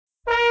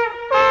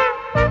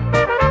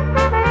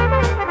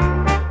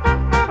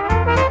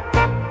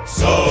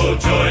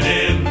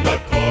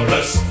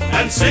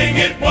and sing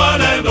it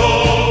one and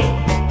all.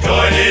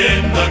 Join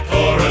in the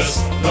chorus,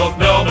 North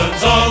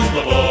Melbourne's on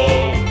the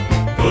ball.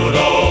 Good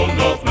old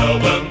North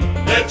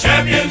Melbourne, they're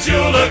champions,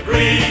 you'll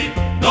agree.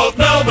 North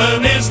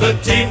Melbourne is the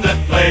team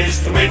that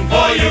plays to win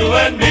for you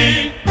and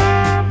me.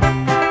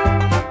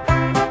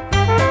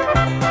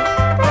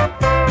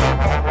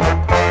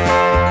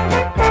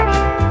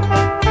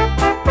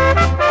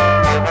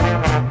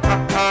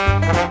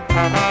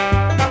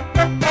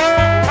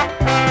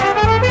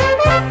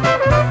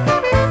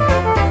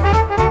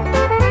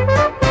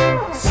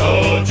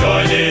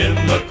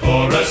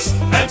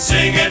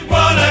 Sing it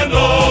one and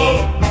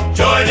all.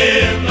 Join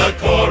in the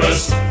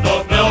chorus.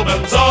 North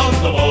Melbourne's on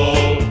the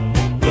ball.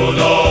 Good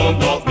old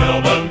North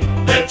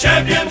Melbourne, they're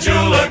champions,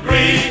 you'll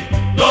agree.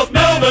 North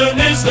Melbourne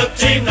is the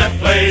team that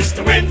plays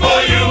to win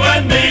for you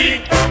and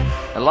me.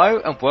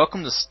 Hello and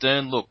welcome to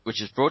Stern Look,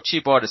 which is brought to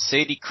you by the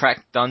seedy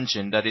crack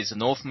dungeon that is the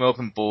North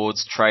Melbourne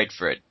Board's trade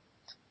thread.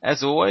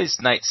 As always,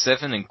 Nate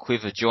Seven and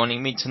Quiviror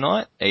joining me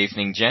tonight.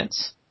 Evening,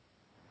 gents.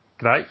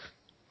 G'day.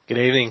 Good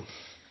evening.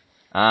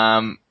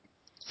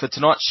 For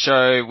tonight's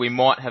show, we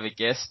might have a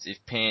guest if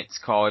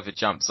Pantskyle ever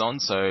jumps on,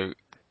 so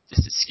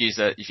just excuse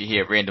that if you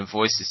hear a random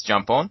voice, just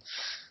jump on.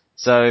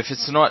 So for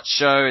tonight's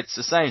show, it's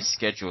the same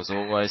schedule as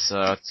always, so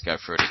let's go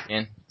through it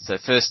again. So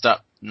first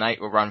up,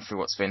 Nate will run through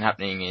what's been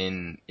happening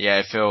in the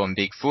AFL and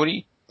Big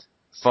Footy,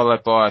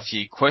 followed by a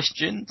few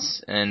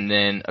questions, and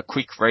then a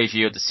quick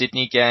review of the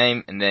Sydney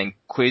game, and then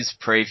quiz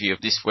preview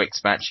of this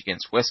week's match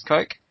against West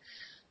Coast.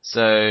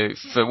 So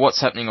for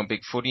what's happening on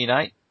Big Footy,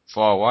 Nate,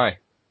 fire away.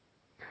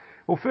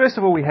 Well, first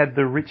of all, we had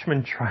the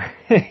Richmond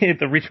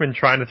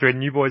trainer thread,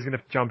 and you boys are going to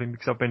have to jump in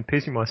because I've been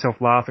pissing myself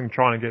laughing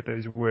trying to get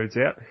those words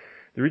out.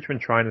 The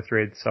Richmond trainer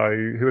thread, so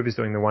whoever's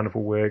doing the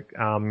wonderful work,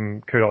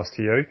 kudos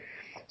to you.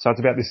 So it's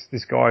about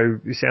this guy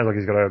who sounds like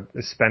he's got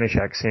a Spanish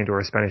accent or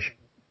a Spanish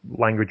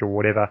language or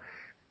whatever,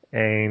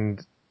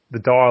 and the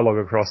dialogue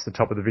across the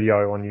top of the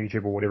video on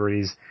YouTube or whatever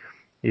it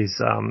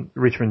is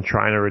Richmond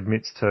trainer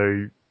admits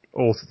to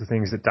all sorts of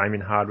things that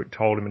Damien Hardwick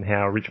told him and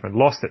how Richmond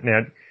lost it.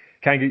 Now,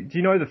 Kangi, do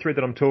you know the thread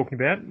that I'm talking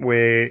about,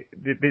 where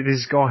there's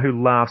this guy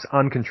who laughs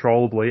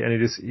uncontrollably, and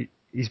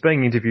he's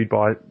being interviewed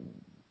by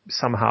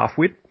some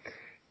half-wit,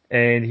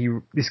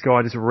 and this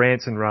guy just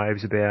rants and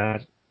raves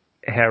about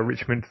how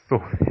Richmond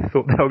thought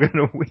they were going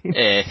to win.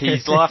 Yeah,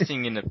 he's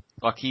laughing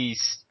he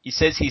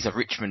says he's a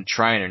Richmond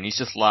trainer, and he's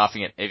just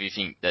laughing at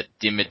everything that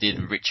Dimmer did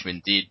and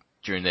Richmond did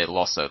during their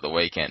loss over the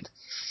weekend.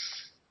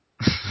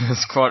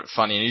 It's quite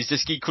funny,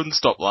 and he couldn't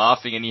stop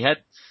laughing, and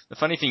the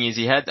funny thing is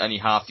he had only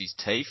half his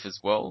teeth as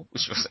well,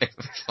 which was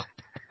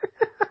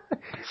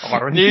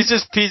funny. He was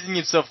just pissing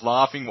himself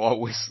laughing while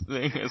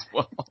whistling as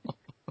well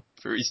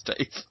through his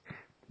teeth.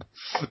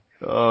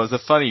 Oh, it was a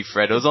funny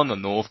thread. It was on the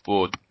North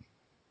board.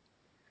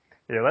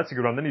 Yeah, that's a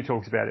good one. Then he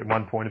talks about at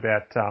one point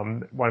about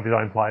one of his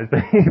own players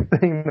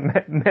being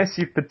the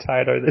massive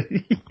potato that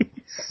he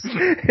is.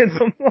 And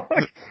I'm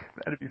like,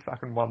 that'd be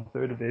fucking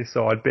 1/3 of their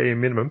side, bare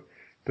minimum.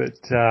 But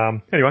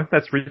anyway,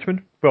 that's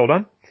Richmond. Well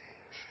done.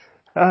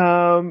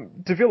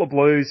 Davila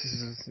Blues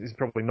is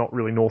probably not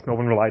really North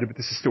Melbourne related, but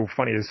this is still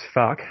funny as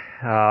fuck.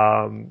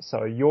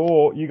 So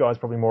you guys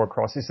probably more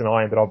across this than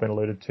I am, but I've been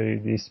alluded to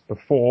this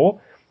before.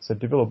 So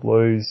Davila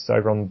Blues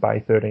over on Bay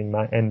 13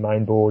 and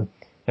main board,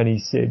 and he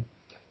said,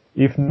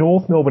 if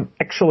North Melbourne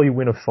actually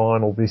win a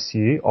final this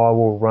year, I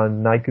will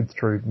run naked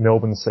through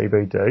Melbourne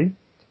CBD.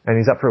 And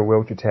he's up for a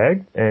wheelchair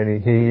tag,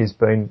 and he has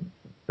been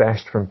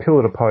bashed from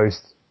pillar to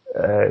post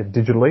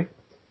digitally.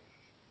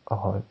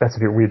 Oh, that's a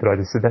bit weird that I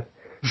just said that.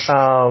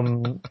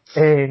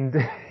 And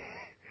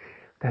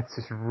that's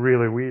just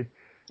really weird.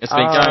 It's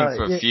been going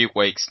for a few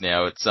weeks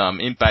now. It's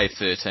in Bay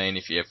 13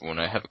 if you ever want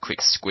to have a quick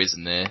squiz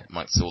in there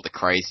amongst all the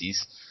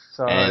crazies.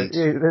 So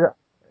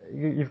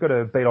you've got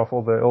to beat off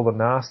all the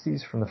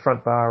nasties from the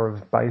front bar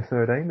of Bay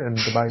 13 and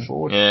the main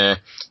board. Yeah,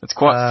 it's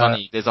quite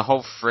funny. There's a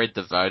whole thread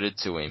devoted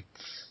to him,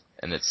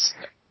 and it's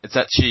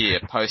actually a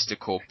poster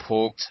called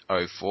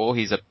Porked04.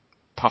 He's a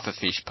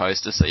pufferfish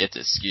poster, so you have to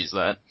excuse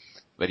that.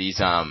 But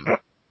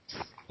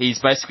he's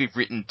basically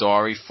written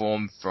diary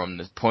form from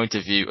the point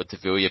of view of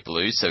Davila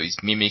Blues, so he's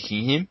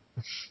mimicking him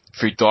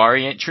through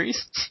diary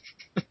entries.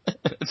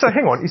 So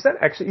hang on, is it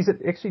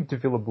actually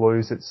Davila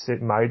Blues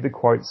that made the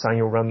quote saying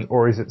he'll run,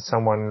 or is it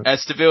someone?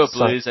 It's Davila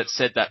Blues that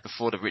said that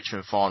before the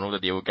Richmond final,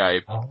 that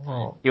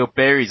he'll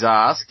bear his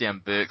ass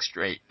down Burke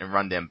Street and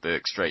run down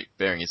Burke Street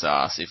bearing his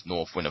ass if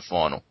North win a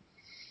final.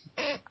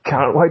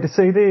 Can't wait to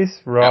see this.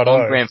 Right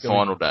on grand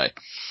final day.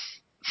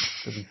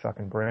 It'll be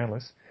fucking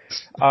brownless.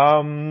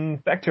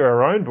 Back to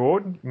our own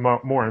board,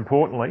 more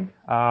importantly,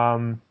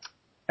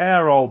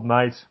 our old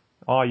mate,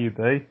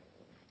 IUB,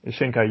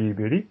 Shenko U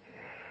Beauty,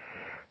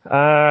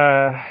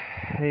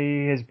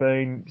 he has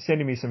been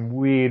sending me some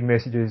weird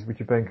messages which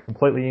have been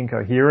completely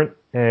incoherent,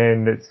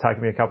 and it's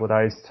taken me a couple of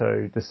days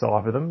to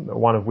decipher them,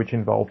 one of which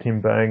involved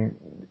him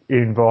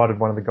invited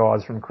one of the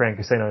guys from Crown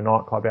Casino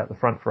nightclub out the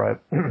front for a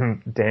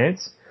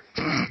dance.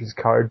 His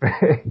code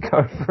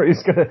for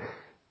he's going to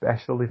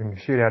bash the living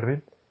shit out of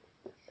him.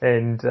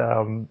 And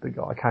the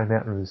guy came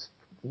out and was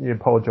he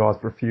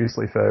apologised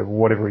profusely for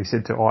whatever he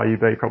said to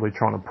IUB, probably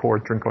trying to pour a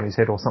drink on his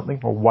head or something,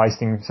 or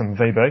wasting some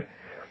VB.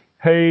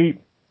 He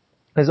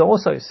has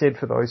also said,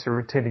 for those who are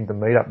attending the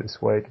meetup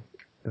this week,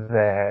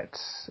 that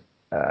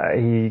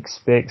he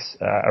expects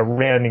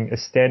a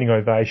standing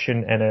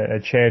ovation and a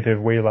chant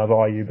of "We Love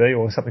IUB"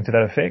 or something to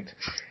that effect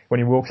when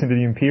he walks into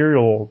the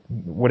Imperial or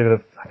whatever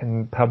the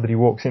fucking pub that he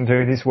walks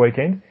into this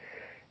weekend.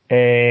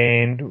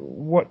 And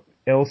what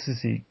else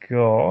has he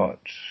got?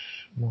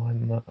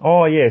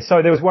 Oh yeah,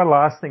 so there was one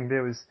last thing.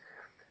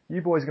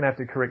 You boys are going to have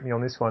to correct me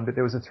on this one, but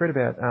there was a thread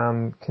about,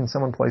 can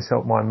someone please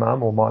help my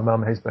mum, or my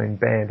mum has been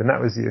banned, and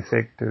that was the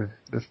effect of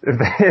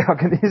I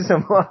can hear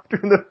some laughter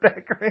in the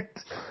background.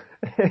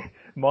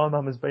 My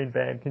mum has been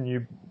banned,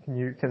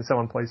 can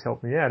someone please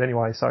help me out?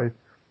 Anyway, so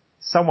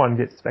someone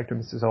gets back to him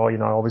and says,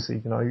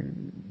 obviously,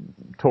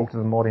 talk to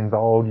the mod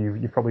involved,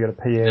 you've probably got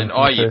a PM. And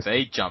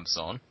IUB jumps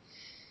on.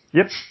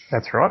 Yep,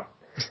 that's right.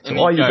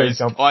 And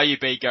so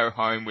IUB go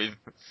home with,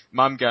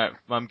 Mum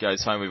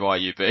goes home with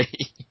IUB.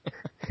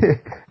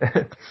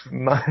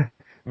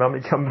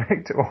 Mummy come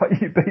back to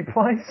IUB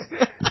place.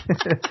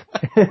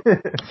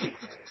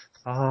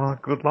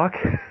 Good luck.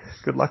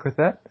 Good luck with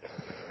that.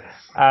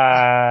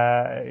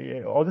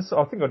 Yeah,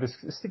 I think I'll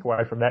just stick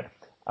away from that.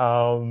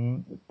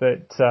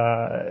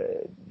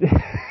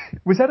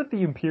 Was that at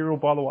the Imperial,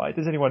 by the way?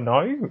 Does anyone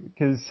know?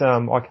 Because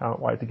I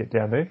can't wait to get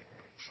down there.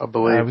 I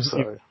believe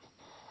so.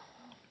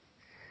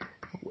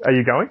 Are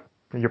you going?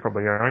 You're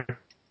probably going.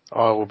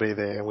 I will be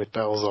there with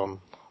bells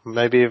on.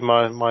 Maybe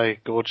my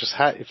gorgeous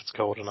hat if it's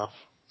cold enough.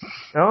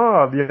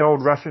 Oh, the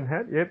old Russian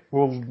hat. Yep.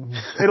 Well,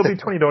 it'll be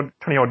 20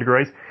 odd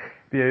degrees.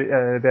 Be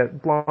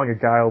about blowing a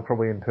gale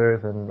probably in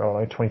Perth, and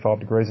 25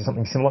 degrees or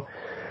something similar.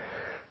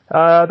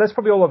 That's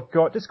probably all I've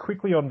got. Just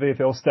quickly on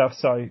VFL stuff.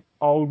 So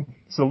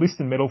list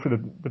and medal for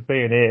the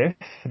BNF.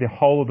 The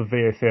whole of the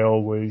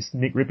VFL was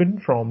Nick Rippon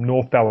from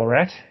North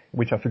Ballarat,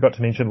 which I forgot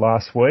to mention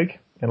last week.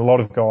 And a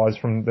lot of guys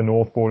from the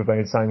North Board have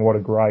been saying what a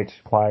great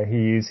player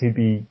he is. He'd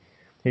be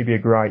a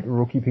great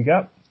rookie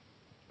pickup,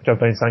 which I've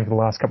been saying for the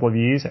last couple of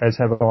years, as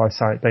have I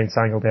been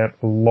saying about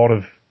a lot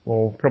of,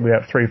 probably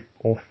about 3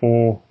 or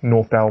 4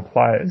 North Ball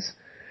players.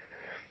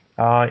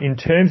 In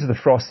terms of the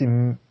Frosty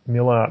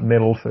Miller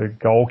medal for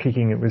goal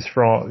kicking, it was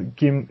from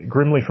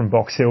Grimley from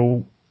Box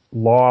Hill,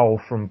 Lyle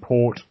from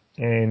Port,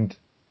 and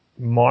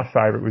my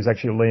favourite was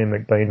actually Liam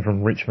McBean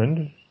from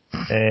Richmond.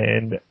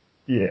 And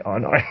yeah, I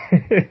know.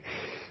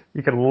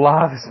 You can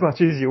laugh as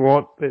much as you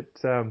want, but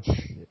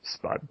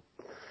spud.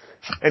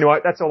 Anyway,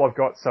 that's all I've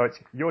got, so it's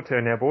your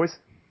turn now, boys.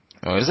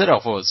 Oh, is it? I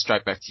thought it was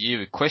straight back to you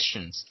with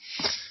questions.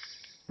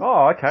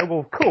 Oh, okay,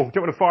 well, cool. Do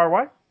you want me to fire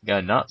away?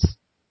 Go nuts.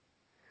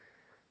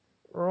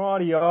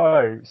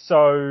 Rightio.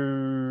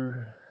 So,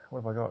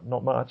 what have I got?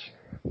 Not much.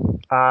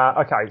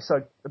 Okay,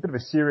 so a bit of a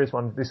serious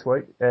one this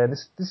week, and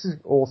this is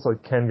also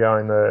can go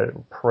in the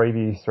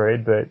preview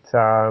thread, but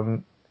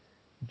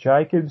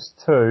Jacobs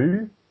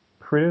 2,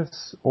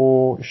 Pritis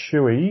or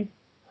Shuey,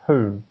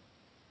 who?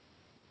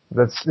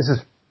 This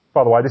is,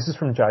 by the way, this is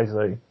from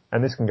Jay-Z,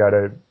 and this can go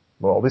to,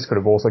 this could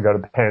have also go to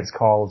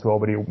Pantskyle as well,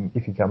 but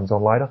if he comes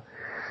on later.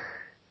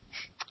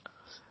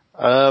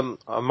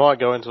 I might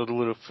go into it a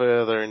little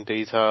further in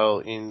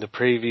detail in the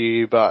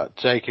preview, but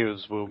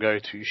Jacobs will go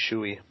to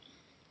Shuey.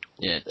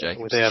 Yeah,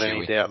 Jacobs. Without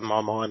any doubt in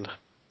my mind.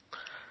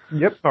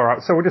 Yep,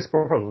 alright, so we'll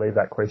probably leave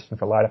that question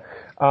for later.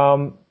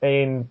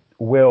 And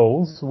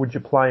Wells, would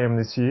you play him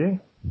this year?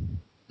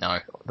 No.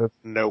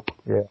 Nope.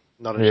 Yeah.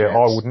 Not a chance.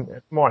 I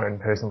wouldn't. My own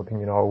personal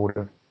opinion, I would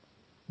have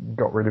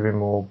got rid of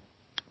him or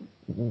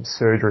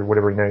surgery,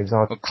 whatever he needs.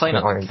 Well, clean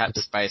up the cap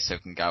space so we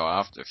can go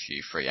after a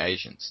few free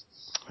agents.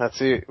 That's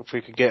it. If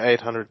we could get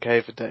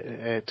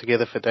 800k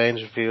together for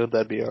Dangerfield,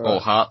 that'd be alright. Or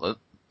Hartlett.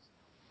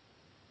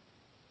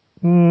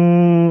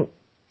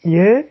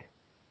 Yeah.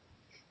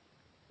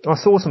 I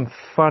saw some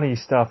funny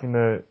stuff in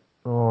the...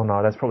 Oh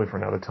no, that's probably for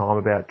another time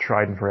about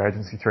trading for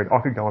agency thread. I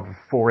could go on for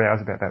 4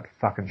 hours about that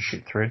fucking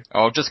shit thread.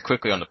 Oh, just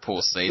quickly on the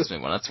Paul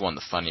Season one. That's one of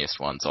the funniest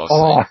ones I've seen.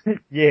 Oh,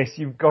 yes,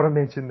 you've got to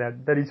mention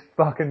that. That is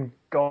fucking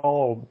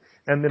gold.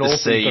 And then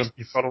also you've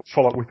got to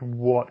follow up with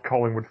what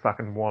Colin would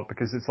fucking want,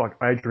 because it's like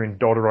Adrian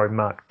Dodero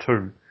Mark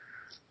II.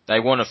 They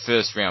want a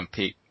first round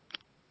pick.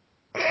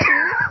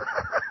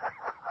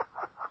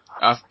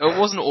 It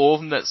wasn't all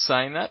of them that's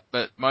saying that,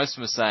 but most of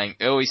them are saying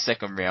early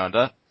second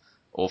rounder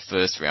or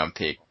first round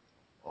pick.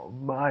 Oh,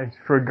 mate,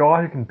 for a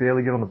guy who can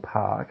barely get on the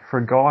park, for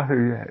a guy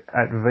who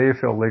at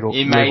VFL level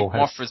he made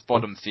Moffra's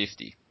bottom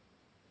 50.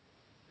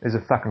 There's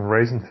a fucking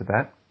reason for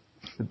that.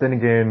 But then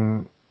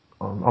again,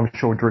 I'm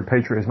sure Drew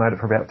Petrie has made it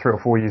for about 3 or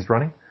 4 years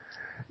running.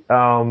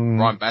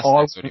 Ryan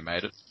Bassett's already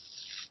made it.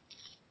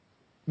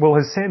 Well,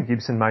 has Sam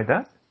Gibson made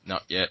that?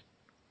 Not yet.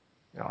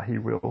 Oh, he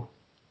will.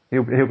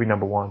 He'll be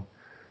number 1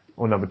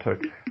 or number 2.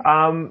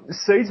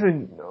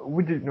 Season,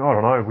 would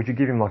you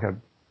give him like a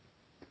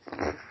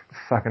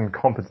fucking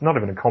not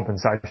even a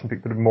compensation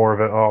pick, but more of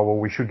a,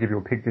 we should give you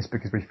a pick this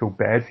because we feel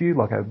bad for you,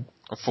 like a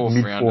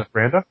mid-fourth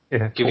rounder.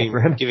 Yeah, give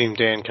him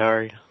Dan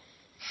Curry.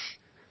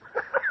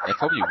 They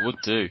probably would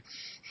too.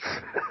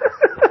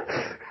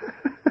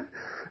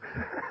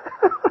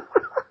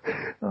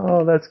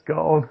 Oh, that's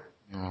gold.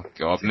 Oh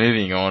God,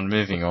 moving on.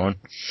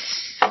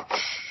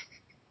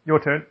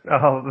 Your turn.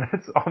 Oh,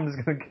 I'm just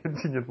going to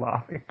continue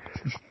laughing.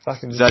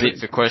 Is that it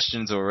for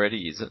questions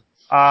already, is it?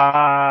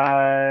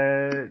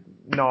 No,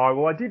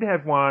 well I did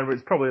have one, but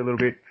it's probably a little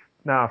bit,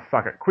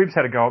 fuck it. Quib's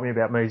had a go at me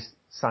about me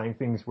saying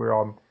things where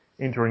I'm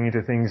entering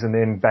into things and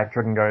then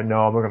backtrack and go,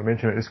 no, I'm not going to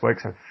mention it this week,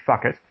 so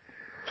fuck it.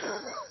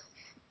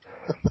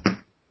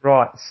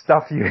 Right,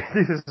 stuff you.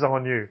 This is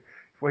on you.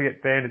 If we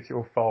get banned, it's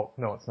your fault.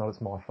 No, it's not.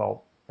 It's my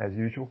fault, as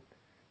usual.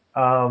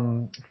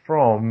 From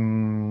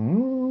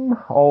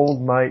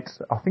old mate,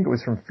 I think it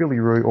was from Philly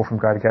Roo or from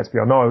Greater Gatsby.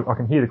 I know I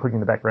can hear the clicking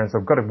in the background, so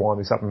I've got to wind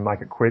this up and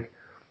make it quick.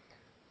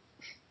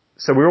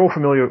 So we're all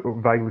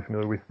vaguely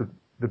familiar with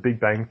the Big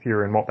Bang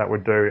Theory and what that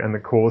would do and the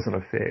cause and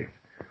effect.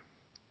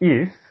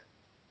 If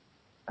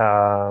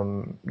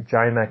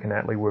J-Mac and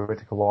Atlee were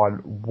to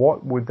collide,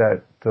 what would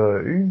that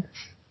do?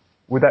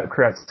 Would that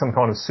create some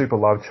kind of super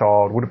love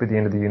child? Would it be the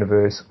end of the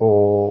universe,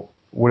 or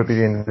would it be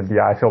the end of the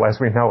AFL as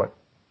we know it?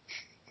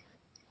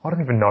 I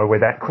don't even know where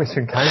that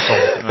question came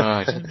from.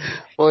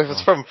 Well, if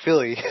it's from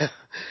Philly,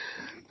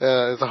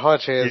 there's a high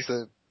chance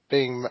that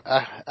being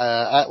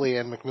Atlee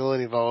and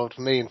McMillan involved,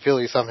 me and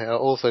Philly somehow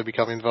also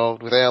become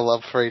involved with our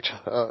love for each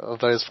of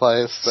those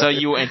players. So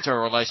you'll enter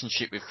a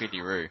relationship with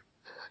Philly Roo.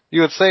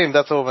 You would seem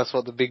that's almost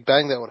what the Big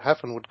Bang that would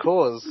happen would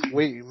cause.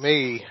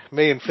 Me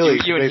and Philly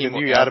you would and be him the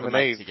new would Adam and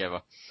mate Eve.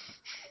 together.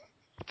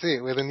 That's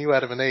it, we're the new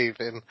Adam and Eve,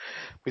 and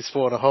we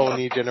spawn a whole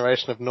new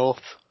generation of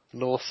North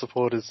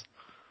supporters.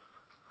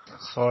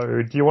 So,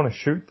 do you want to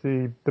shoot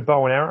the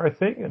bow and arrow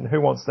thing? And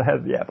who wants to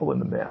have the apple in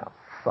the mouth?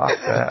 Fuck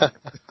that.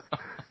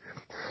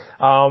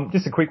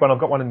 Just a quick one. I've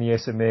got one in the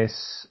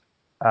SMS.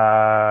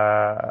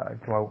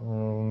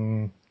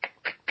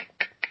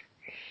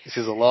 This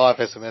is a live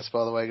SMS,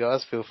 by the way,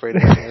 guys. Feel free to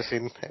SMS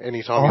in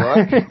any time you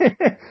like.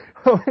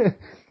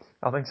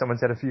 I think someone's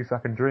had a few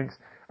fucking drinks.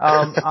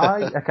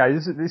 Okay,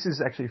 this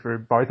is actually for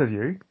both of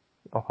you.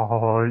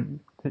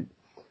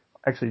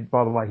 Actually,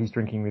 by the way, he's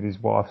drinking with his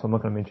wife, so I'm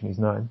not going to mention his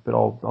name, but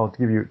I'll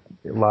give you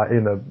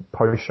in the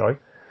post show.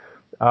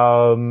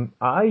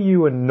 Are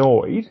you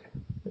annoyed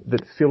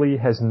that Philly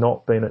has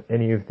not been at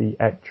any of the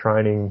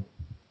at-training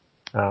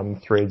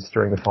threads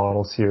during the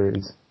final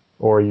series,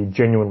 or are you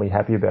genuinely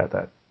happy about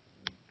that?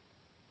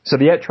 So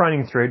the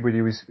at-training thread with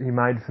you he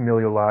made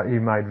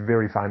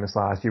very famous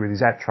last year with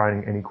his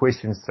at-training any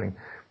questions thing,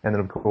 and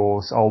then of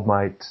course old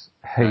mate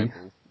Heath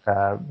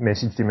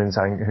messaged him and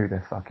saying, who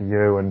the fuck are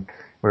you, and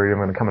where are you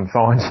going to come and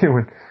find you,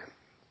 and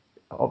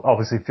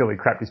obviously Philly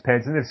crapped his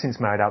pants, and they've since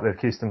they've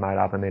kissed and made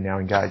up, and they're now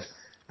engaged.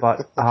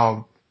 But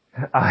so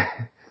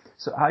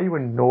are you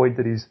annoyed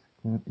that he's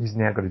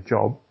now got a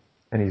job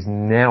and he's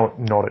now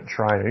not at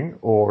training,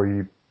 or are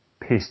you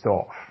pissed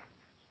off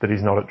that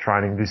he's not at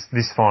training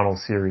this final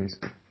series?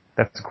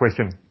 That's the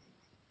question.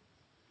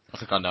 I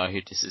think I know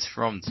who this is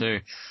from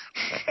too.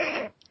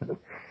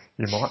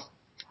 You might.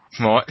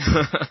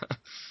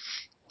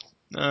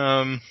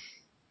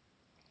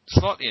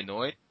 Slightly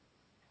annoyed.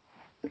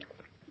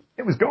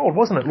 It was gold,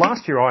 wasn't it?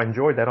 Last year I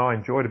enjoyed that. I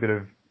enjoyed a bit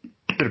of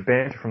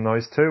banter from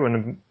those two,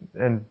 and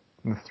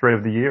the thread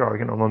of the year, I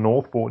reckon, on the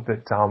North board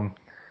that I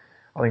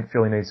think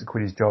Philly needs to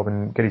quit his job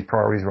and get his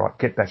priorities right.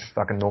 Get back to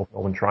fucking North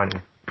Melbourne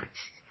training.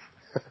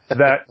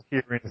 That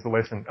here ends the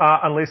lesson.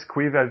 Unless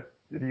Quiv, have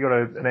you got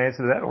an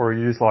answer to that, or are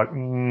you just like,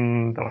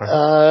 don't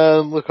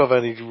know? Look, I've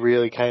only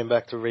really came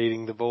back to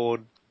reading the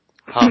board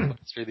halfway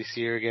through this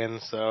year again,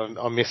 so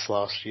I missed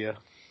last year.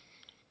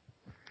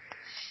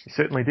 You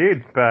certainly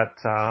did, but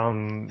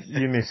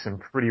you missed some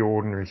pretty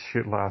ordinary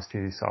shit last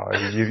year, so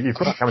you've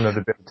got to come into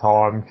the better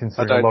time,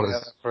 considering I a lot don't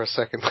of... that for a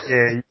second.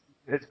 Yeah,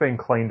 it's been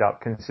cleaned up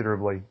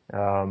considerably.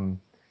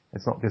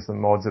 It's not just the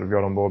mods that have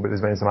got on board, but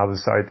there's been some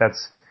others, so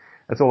that's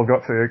all I've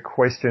got for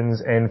questions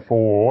and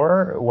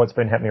for what's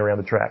been happening around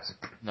the traps.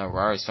 No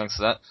worries, thanks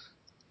for that.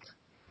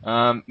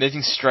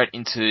 Moving straight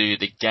into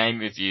the game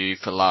review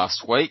for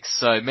last week.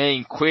 So me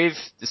and Quiv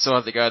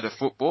decided to go to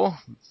football.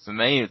 For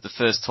me, it was the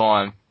first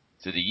time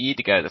for the year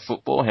to go to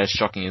football. How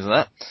shocking is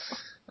that?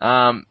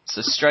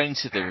 So straight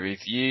into the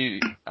review.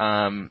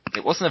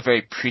 It wasn't a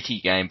very pretty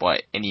game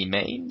by any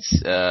means.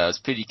 It was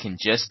pretty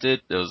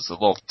congested. There was a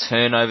lot of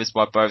turnovers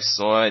by both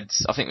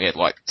sides. I think we had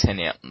like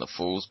 10 out in the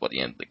Fools by the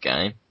end of the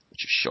game,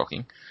 which was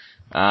shocking.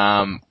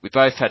 We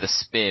both had a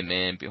spare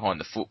man behind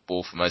the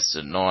football for most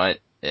of the night,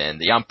 and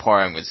the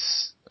umpiring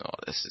was,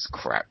 this is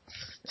crap.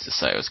 Let's just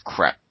say it was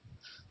crap.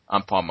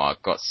 Umpire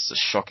Mark Gott's a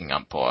shocking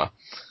umpire.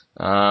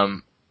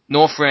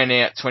 North ran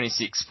out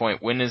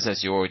 26-point winners,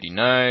 as you already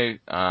know.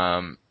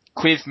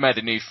 Quiv made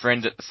a new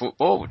friend at the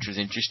football, which was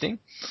interesting.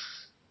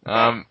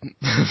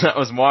 That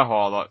was my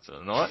highlight for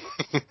the night.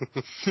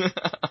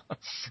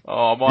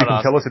 I might you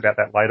can tell us about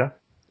that later.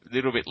 A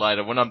little bit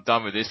later. When I'm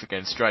done with this, we're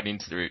going straight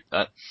into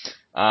that.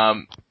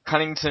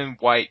 Cunnington,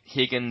 Waite,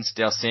 Higgins,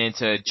 Del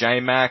Santo,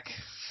 J-Mac,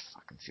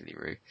 fucking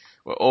Quiviror,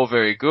 were all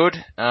very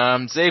good.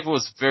 Zeev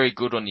was very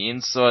good on the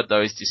inside,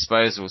 though his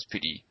disposal was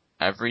pretty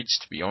average,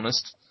 to be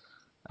honest.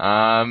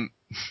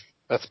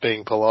 That's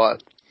being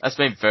polite. That's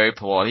been very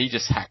polite. He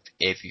just hacked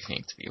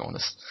everything, to be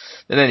honest.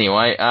 But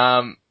anyway,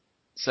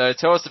 so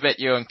tell us about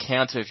your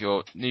encounter with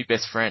your new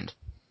best friend.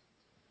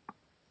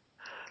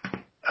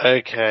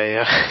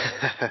 Okay.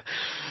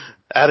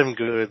 Adam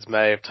Goods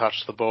may have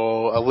touched the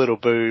ball. A little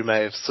boo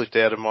may have slipped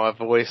out of my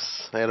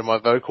voice, out of my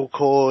vocal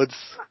cords.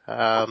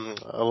 A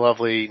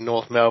lovely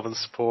North Melbourne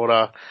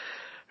supporter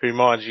who,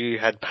 mind you,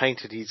 had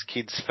painted his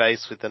kid's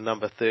face with the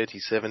number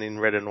 37 in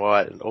red and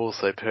white and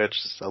also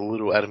purchased a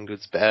little Adam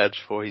Goods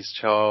badge for his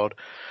child,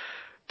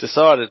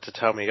 decided to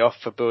tell me off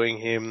for booing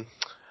him,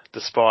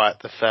 despite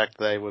the fact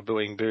they were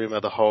booing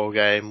Boomer the whole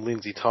game,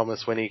 Lindsay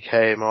Thomas when he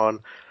came on.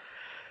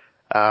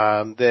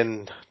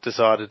 Then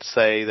decided to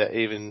say that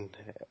even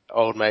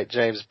old mate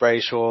James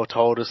Brayshaw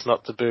told us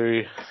not to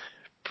boo.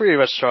 Pretty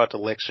much tried to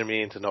lecture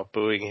me into not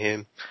booing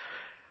him.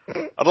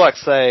 I'd like to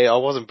say I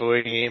wasn't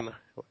booing him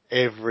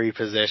every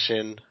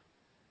possession.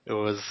 It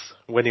was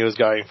when he was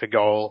going for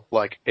goal,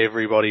 like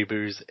everybody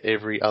boos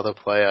every other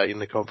player in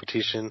the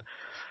competition.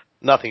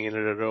 Nothing in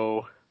it at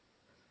all.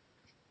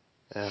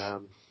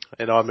 And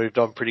I moved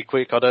on pretty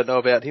quick. I don't know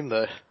about him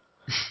though.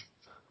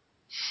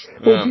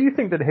 Well, do you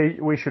think that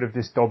we should have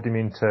just dobbed him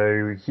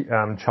into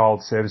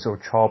child service or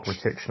child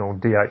protection or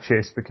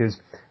DHS? Because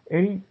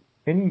any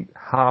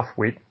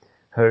half-wit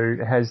who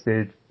has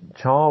their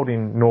child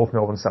in North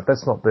Melbourne stuff,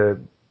 that's not the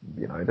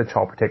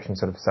child protection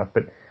sort of stuff.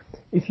 But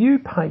if you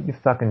paint your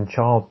fucking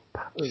child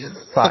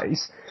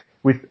face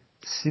with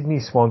Sydney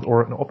Swans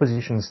or an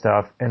opposition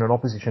stuff and an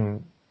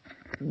opposition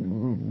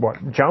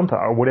jumper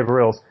or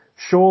whatever else,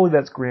 surely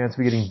that's grounds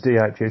for getting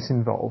DHS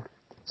involved.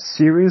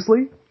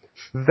 Seriously?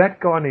 That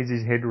guy needs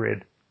his head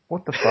read.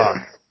 What the fuck?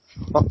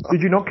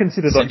 Did you not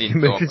consider the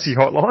emergency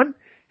hotline?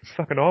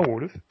 Fucking I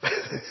would have.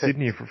 It's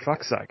Sydney, for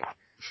fuck's sake.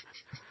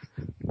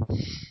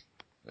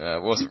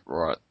 It wasn't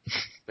right.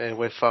 Man,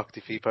 we're fucked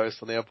if he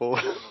posts on our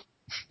board.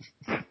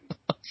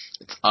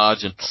 It's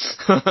Argent.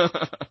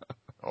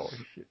 Oh,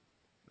 shit.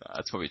 Nah,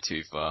 that's probably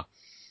too far.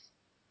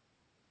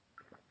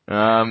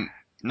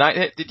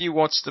 Nate, did you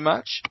watch the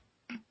match?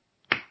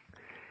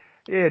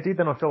 Yeah, it did,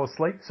 then I fell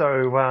asleep,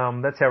 so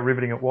that's how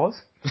riveting it was.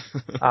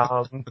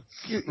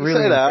 You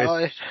really say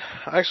that,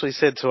 I actually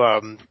said to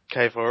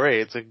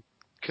K4E, it's a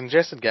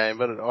congested game,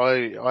 but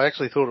I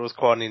actually thought it was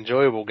quite an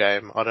enjoyable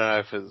game. I don't know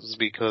if it was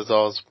because I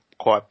was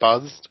quite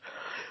buzzed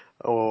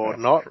or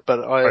not, but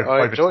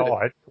I enjoyed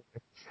it.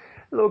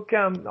 Look,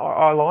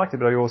 I liked it,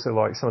 but I also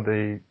liked some of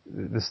the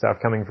stuff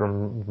coming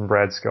from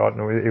Brad Scott,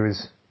 and it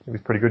was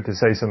pretty good to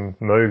see some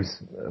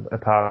moves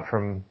apart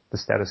from the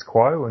status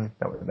quo, and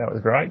that was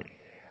great.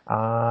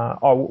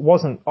 I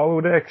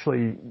would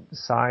actually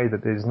say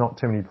that there's not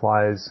too many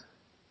players,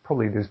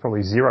 there's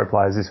probably zero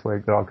players this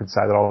week that I could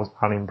say that I was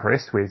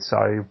unimpressed with,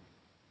 so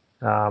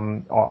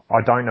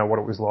I don't know what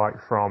it was like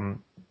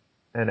from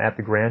an at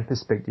the ground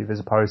perspective as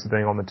opposed to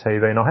being on the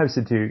TV, and I have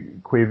said to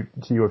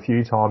you a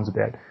few times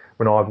about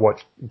when I've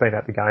been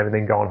at the game and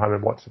then gone home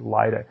and watched it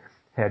later,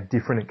 how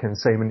different it can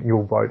seem, and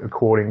you'll vote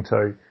according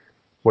to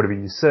whatever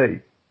you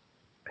see,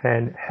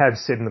 and have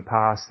said in the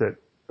past that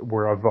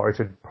where I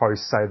voted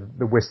post, say,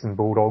 the Western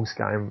Bulldogs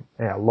game,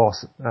 our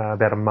loss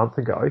about a month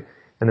ago,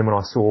 and then when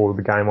I saw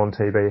the game on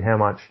TV,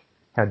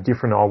 how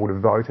different I would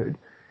have voted.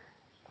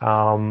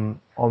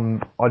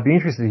 I'd be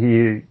interested to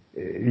hear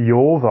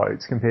your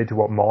votes compared to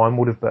what mine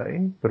would have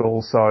been, but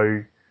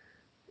also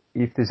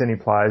if there's any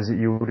players that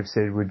you would have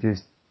said were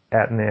just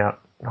out and out,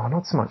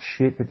 not so much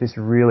shit, but just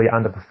really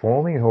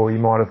underperforming, or you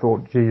might have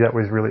thought, gee, that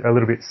was really a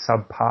little bit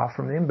subpar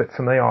from them. But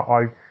for me,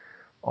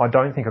 I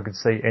don't think I could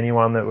see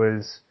anyone that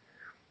was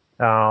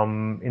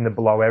in the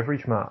below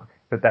average mark,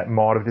 but that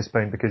might have just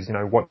been because,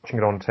 watching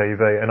it on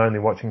TV and only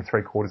watching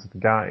 3/4 of the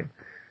game.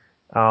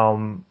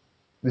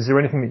 Is there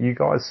anything that you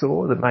guys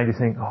saw that made you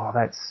think, oh,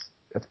 that's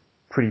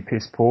pretty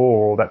piss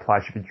poor, or that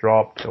player should be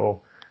dropped,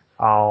 or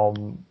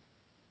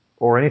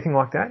anything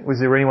like that? Was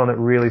there anyone that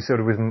really sort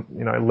of was,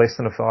 less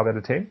than a 5 out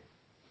of 10?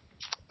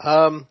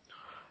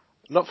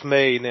 Not for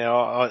me. Now,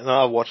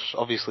 I watched,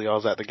 obviously I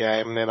was at the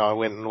game, and then I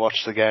went and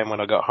watched the game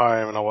when I got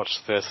home, and I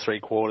watched the first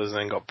 3/4 and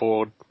then got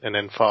bored, and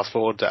then fast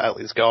forward to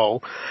Atlee's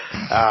goal,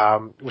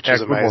 which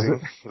was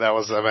amazing. That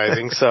was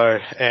amazing. So,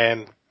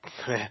 and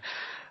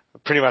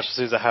pretty much as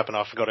soon as it happened,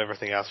 I forgot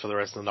everything else for the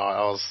rest of the night.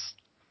 I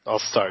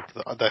was stoked.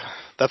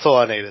 That's all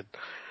I needed.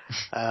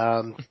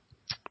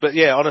 But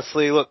yeah,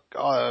 honestly, look,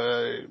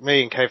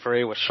 me and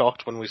K4E were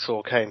shocked when we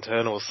saw Kane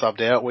Turner was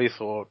subbed out. We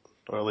thought,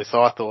 or at least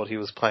I thought, he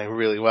was playing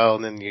really well,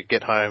 and then you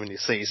get home and you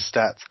see his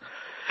stats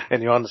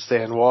and you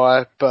understand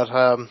why. But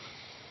I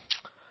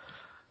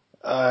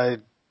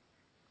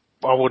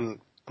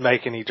wouldn't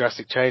make any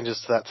drastic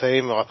changes to that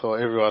team. I thought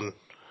everyone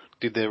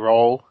did their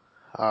role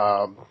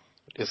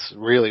just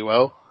really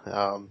well.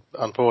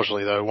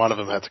 Unfortunately, though, one of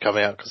them had to come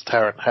out because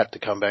Tarrant had to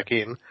come back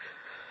in,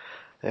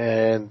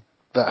 and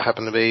that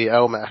happened to be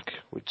Almac,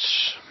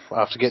 which,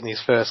 after getting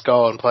his first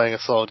goal and playing a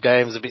solid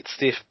game, is a bit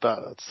stiff, but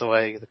that's the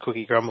way the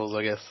cookie crumbles,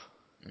 I guess.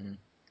 Mm.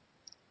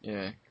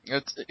 Yeah.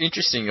 It's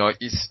interesting, like,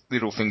 these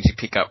little things you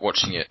pick up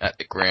watching it at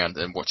the ground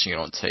and watching it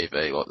on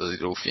TV, like the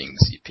little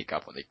things you pick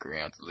up on the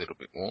ground a little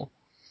bit more.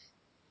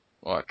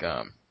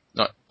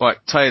 not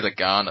like Taylor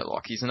Garner,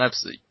 like he's an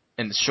absolute,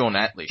 and Sean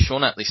Atlee.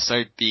 Sean Atlee's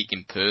so big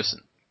in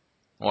person.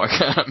 Like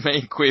me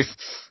and Quiv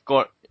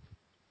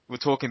we're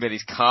talking about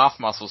his calf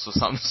muscles for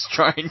some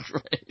strange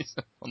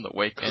reason on the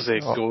weekend. Is he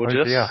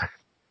gorgeous? Yeah.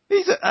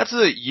 He's an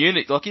absolute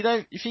unit. Like you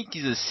think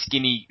he's a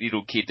skinny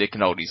little kid that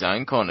can hold his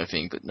own kind of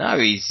thing, but no,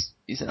 he's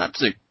an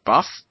absolute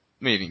buff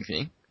moving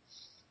thing.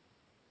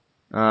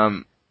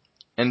 And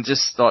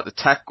just like the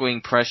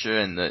tackling pressure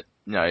and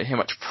how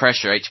much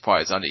pressure each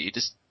player's under,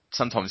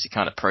 sometimes you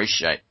can't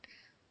appreciate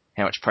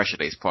how much pressure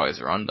these players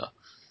are under.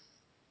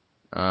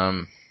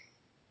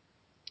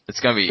 It's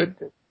going to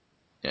be,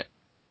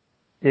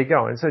 Yeah,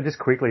 go on. So just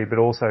quickly, but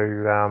also,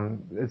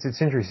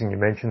 it's interesting you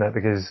mentioned that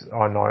because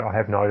I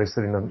have noticed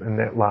that in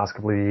that last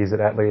couple of years that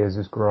Atlee has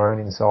just grown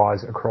in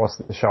size across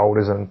the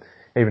shoulders and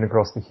even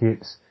across the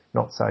hips.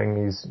 Not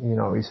saying he's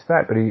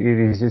fat, but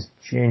it is just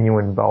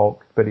genuine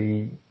bulk, but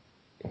he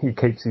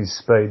keeps his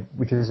speed,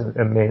 which is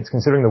immense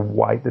considering the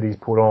weight that he's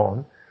put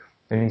on,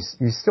 and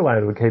he's still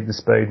able to keep the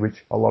speed,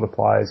 which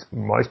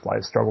most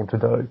players struggle to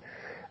do.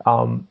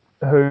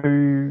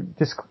 Who,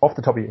 just off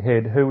the top of your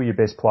head, who were your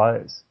best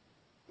players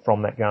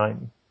from that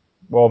game?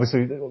 Well,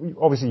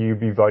 obviously you'd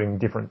be voting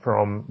different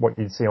from what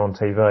you'd see on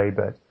TV,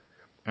 but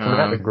from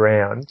about the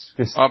ground,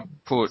 just... I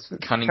put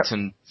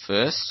Cunnington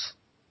first,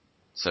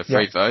 so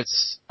 3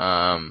 votes.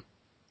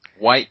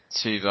 Waite,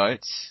 2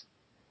 votes.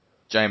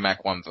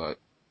 J-Mac, 1 vote.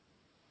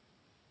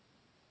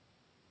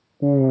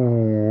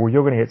 Ooh,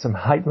 you're going to get some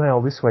hate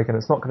mail this week, and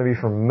it's not going to be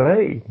from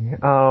me.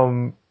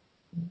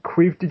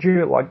 Quiv, did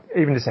you,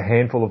 even just a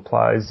handful of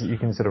players that you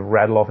can sort of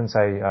rattle off and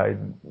say,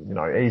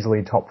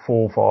 easily top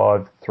 4,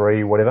 5,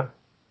 3, whatever?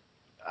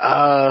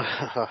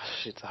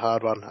 It's a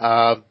hard one.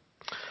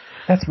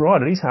 That's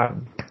right, it is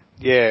hard.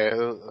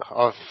 Yeah,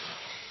 I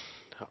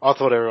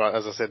thought everyone,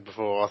 as I said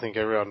before, I think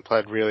everyone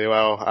played really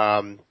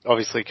well.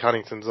 Obviously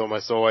Cunnington's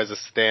almost always a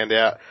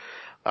standout.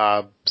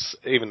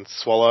 Even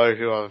Swallow,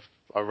 who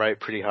I rate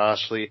pretty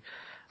harshly,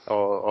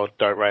 or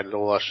don't rate at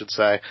all, I should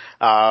say.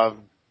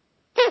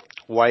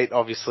 Waite,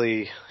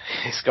 obviously,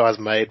 this guy's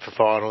made for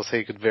finals.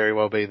 He could very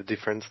well be the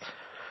difference.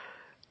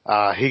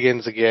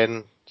 Higgins,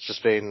 again,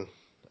 just been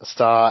a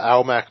star.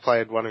 Almac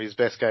played one of his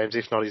best games,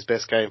 if not his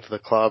best game for the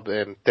club,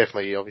 and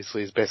definitely,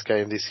 obviously, his best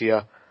game this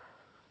year.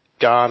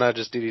 Garner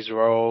just did his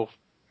role.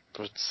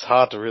 It's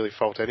hard to really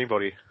fault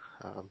anybody.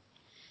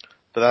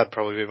 But that'd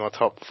probably be my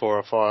top 4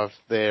 or 5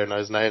 there, and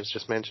those names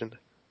just mentioned.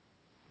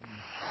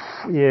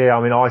 Yeah,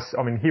 I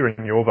mean,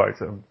 hearing your votes,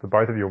 the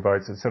both of your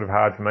votes, it's sort of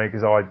hard for me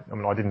because I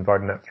didn't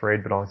vote in that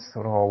thread, but I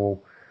thought,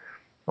 all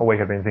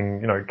week I've been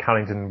thinking,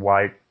 Cunnington,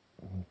 Waite,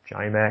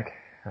 J-Mac.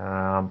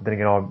 Then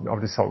again,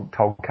 I've just told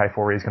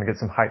K4E he's going to get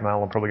some hate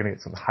mail. I'm probably going to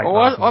get some hate mail.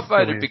 Well, I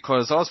voted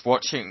because I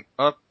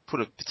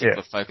put a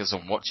particular focus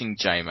on watching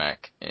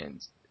J-Mac,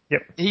 and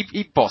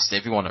he bossed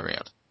everyone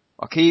around.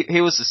 Like he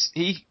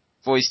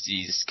voiced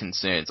his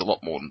concerns a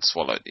lot more than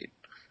Swallow did.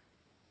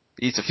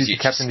 He's a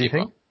future captain, do you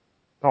think?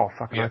 Oh,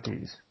 fucking yeah. hope he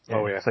is. Yeah.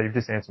 Oh, yeah. So you've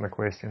just answered my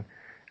question.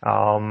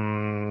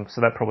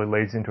 So that probably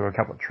leads into a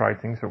couple of trade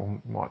things, but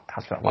we might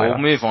touch that later. We'll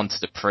move on to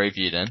the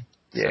preview then.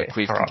 So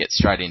Quiv can get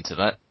straight into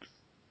that.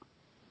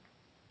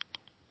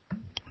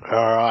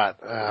 Alright,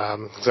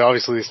 so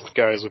obviously this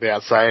goes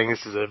without saying,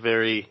 this is a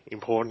very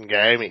important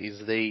game. It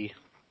is the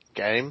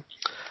game.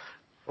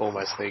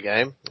 Almost the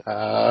game.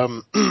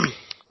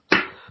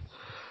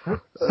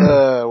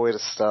 Where to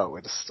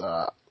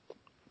start?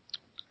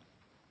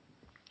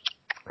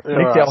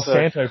 Nick Del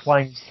Santo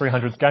playing his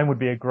 300th game would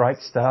be a great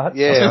start.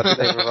 Yeah, I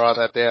didn't even write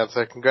that down.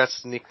 So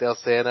congrats to Nick Del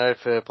Santo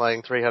for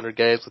playing 300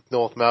 games with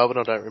North Melbourne.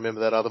 I don't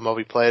remember that other mob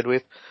he played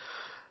with.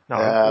 No,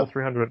 all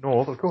 300 at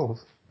North, of course.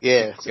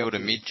 Yeah. Killed a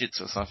midgets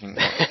or something.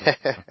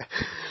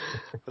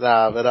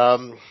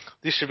 But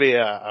this should be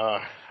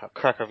a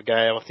cracker of a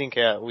game. I think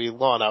we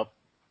line up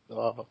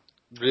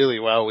really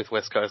well with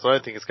West Coast. I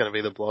don't think it's going to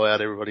be the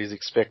blowout everybody's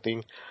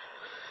expecting.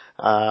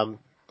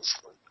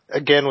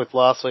 Again, with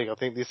last week, I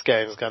think this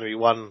game is going to be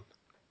one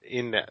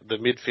in the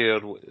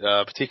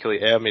midfield,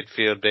 particularly our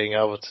midfield, being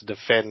able to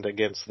defend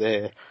against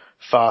their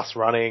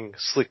fast-running,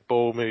 slick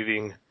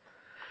ball-moving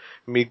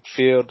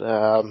midfield.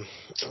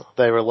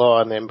 They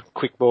rely on them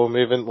quick ball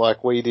movement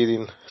like we did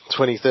in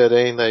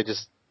 2013. They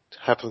just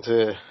happen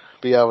to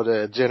be able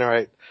to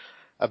generate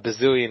a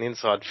bazillion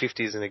inside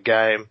 50s in a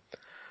game.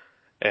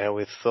 And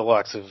with the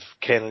likes of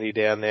Kennedy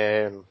down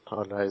there, and I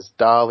don't know, is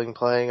Darling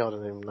playing? I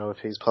don't even know if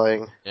he's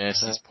playing.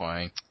 Yes, he's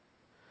playing.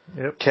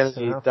 Yep.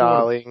 Kennedy,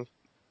 Darling,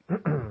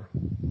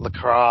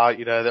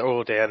 Lacroix, they're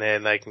all down there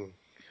and they can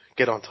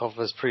get on top of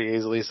us pretty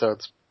easily. So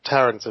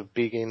Tarrant's a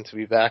big in to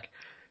be back.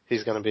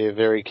 He's going to be a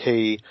very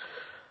key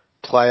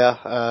player.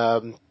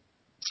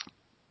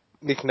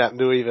 Nick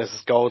Nui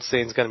versus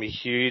Goldstein is going to be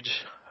huge.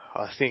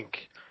 I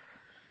think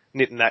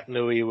Nick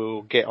Nui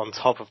will get on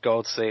top of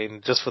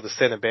Goldstein just for the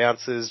centre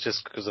bounces,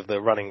 just because of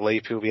the running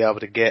leap he'll be able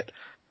to get.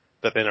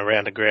 But then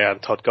around the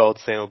ground, Todd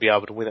Goldstein will be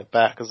able to win it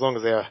back. As long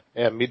as our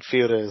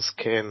midfielders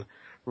can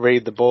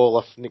read the ball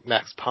off Nick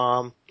Nack's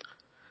palm,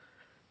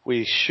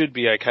 we should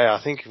be okay.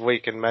 I think if we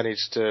can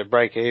manage to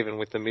break even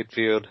with the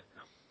midfield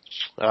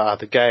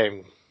the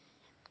game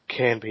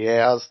can be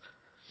ours.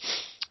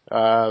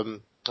 I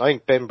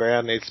think Ben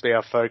Brown needs to be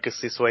our focus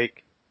this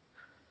week.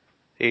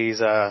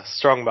 He's a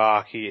strong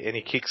mark and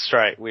he kicks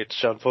straight,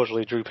 which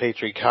unfortunately Drew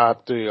Petrie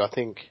can't do. I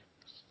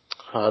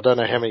don't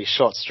know how many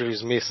shots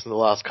Drew's missed in the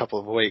last couple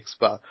of weeks,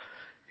 but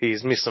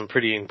he's missed some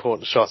pretty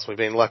important shots. We've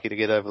been lucky to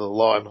get over the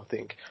line, I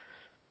think.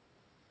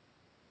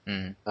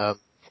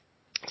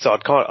 So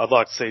I'd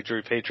like to see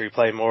Drew Petrie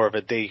play more of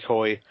a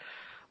decoy,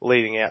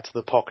 leading out to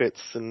the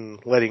pockets and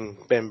letting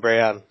Ben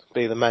Brown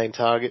be the main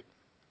target.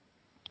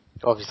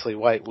 Obviously,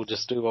 Waite will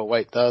just do what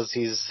Waite does.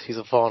 He's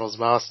a finals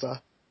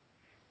master.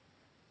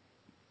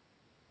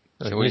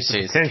 So what do you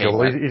see as potential?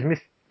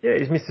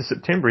 He's Mr.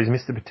 September. He's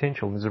Mr.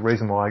 Potential. There's a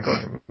reason why I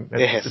got him.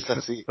 Yes,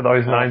 that's it. For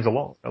those names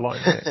alone.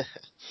 Yeah.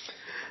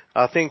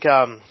 I think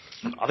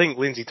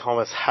Lindsay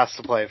Thomas has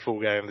to play a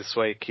full game this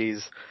week.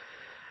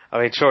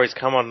 Sure, he's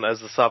come on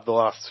as a sub the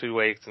last 2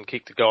 weeks and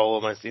kicked a goal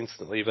almost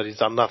instantly, but he's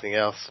done nothing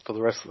else for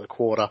the rest of the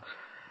quarter.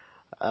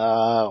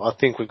 I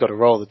think we've got to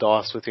roll the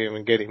dice with him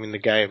and get him in the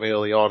game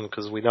early on,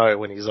 because we know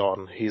when he's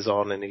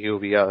on and he'll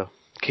be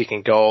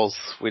kicking goals,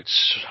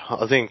 which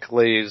I think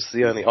leaves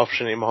the only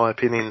option, in my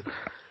opinion,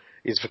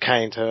 is for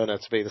Kane Turner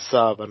to be the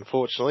sub,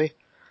 unfortunately.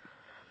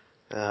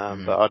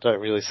 But I don't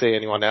really see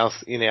anyone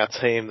else in our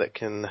team that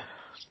can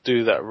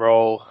do that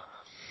role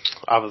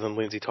other than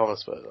Lindsay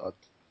Thomas, but I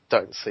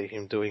don't see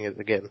him doing it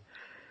again.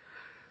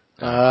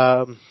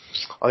 I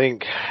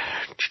think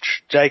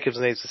Jacobs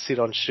needs to sit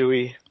on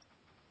Shuey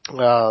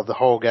the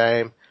whole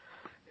game.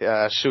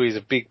 Shuey's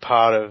a big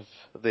part of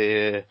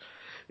the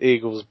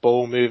Eagles'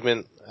 ball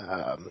movement.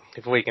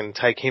 If we can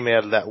take him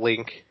out of that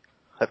link,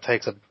 that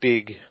takes a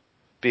big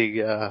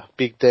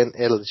dent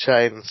out of the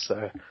chain.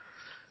 So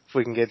if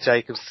we can get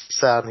Jacobs to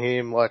start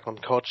him, like on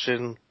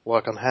Cochin,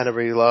 like on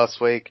Hanbury last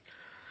week,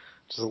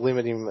 just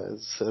limit him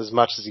as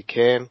much as he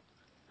can.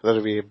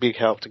 That'll be a big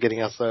help to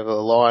getting us over the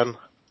line.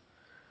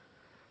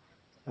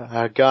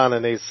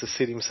 Garner needs to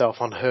sit himself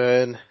on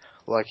Hearn,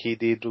 like he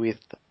did with...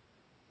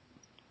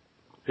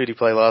 Who'd he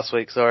play last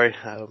week? Sorry,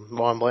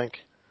 mind blank.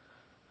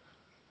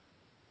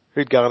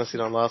 Who'd Garner sit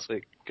on last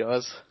week,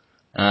 guys?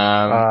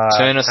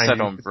 Turner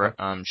sat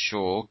on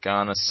Shaw.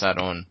 Garner sat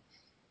on...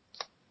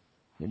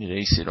 Who did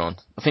he sit on?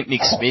 I think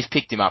Nick Smith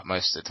picked him up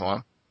most of the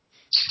time.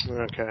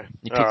 Okay.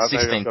 He picked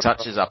 16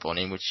 touches up on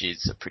him, which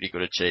is a pretty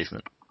good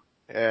achievement.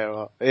 Yeah,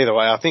 well, either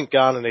way, I think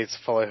Garner needs to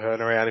follow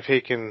Hearn around. If he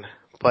can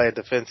play a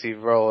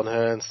defensive role on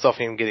Hearn, stop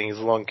him getting his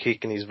long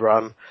kick and his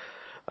run,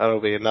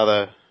 that'll be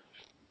another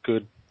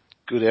good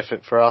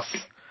effort for us.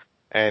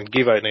 And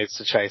Gibbo needs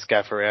to chase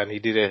Gaff around.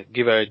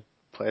 Gibbo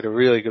played a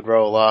really good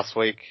role last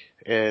week,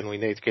 and we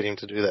need to get him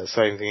to do that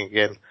same thing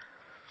again.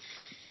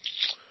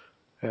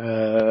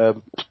 Yeah,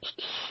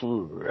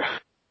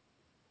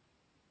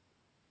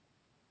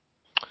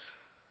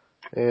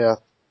 I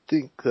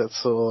think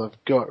that's all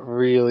I've got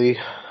really.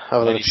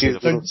 I've got a few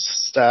little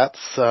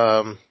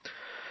stats.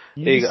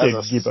 You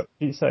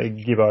say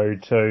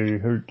Gibbo to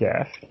who?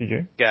 Gaff, did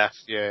you? Gaff,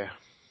 yeah.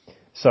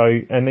 So,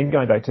 and then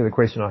going back to the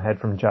question I had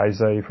from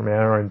Jay-Z from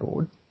our own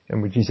board,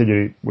 and which you said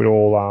you would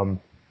all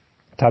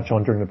touch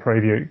on during the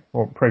preview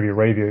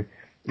review,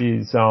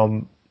 is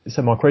so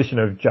my question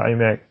of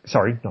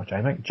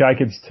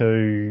Jacobs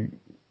to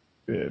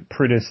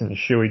Prittis and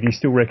Shuey. Do you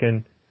still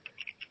reckon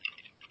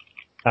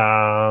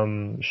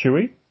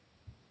Shuey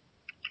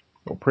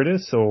or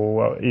Prittis,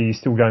 or are you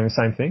still going the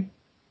same thing?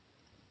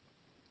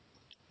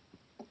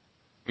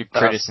 With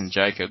Prittis and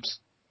Jacobs.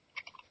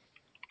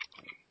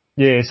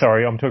 Yeah,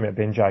 sorry, I'm talking about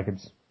Ben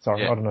Jacobs.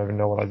 Sorry, yeah. I don't even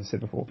know what I just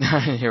said before.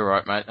 You're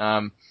right, mate.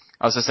 I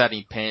was just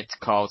adding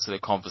Pantskyle to the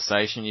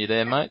conversation. You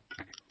there, mate?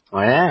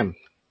 I am.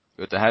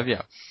 Good to have you.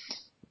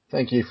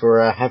 Thank you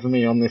for having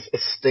me on this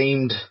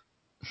esteemed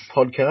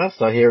podcast.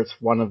 I hear it's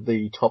one of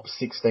the top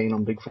 16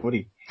 on Big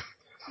Footy.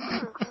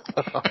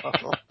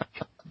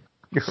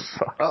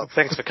 Well,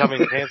 thanks for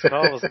coming,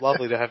 Pantskyle. It was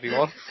lovely to have you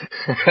on.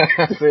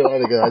 See you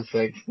later, guys.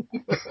 Thanks.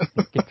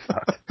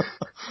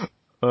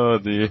 Oh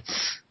dear.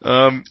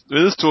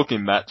 We're just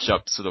talking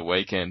matchups for the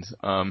weekend.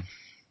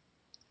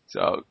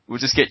 So we'll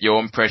just get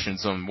your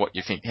impressions on what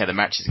you think, how the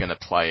match is going to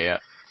play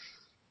out.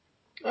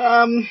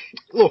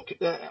 Look,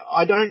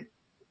 I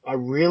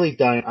really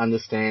don't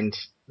understand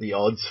the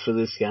odds for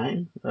this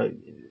game.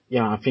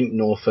 I think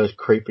North are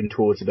creeping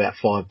towards about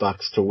 $5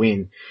 to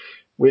win,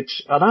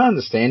 which I don't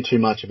understand too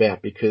much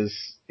about because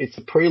it's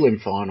a prelim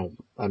final.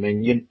 I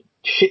mean,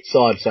 shit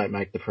sides don't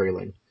make the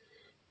prelim.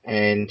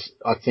 And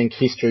I think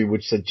history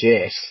would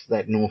suggest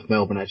that North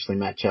Melbourne actually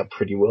match up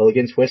pretty well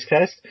against West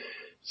Coast.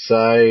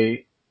 So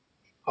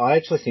I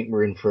actually think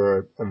we're in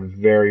for a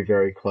very,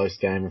 very close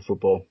game of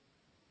football.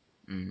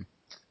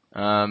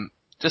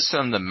 Just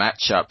from the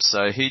matchup,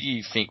 so who do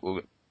you think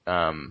will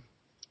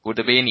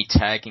there be any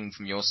tagging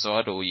from your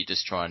side, or will you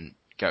just try and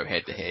go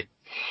head to head?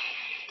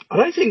 I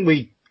don't think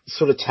we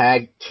sort of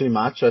tag too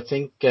much. I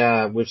think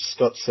with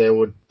Scott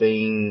Selwood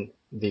being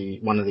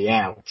one of the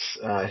outs,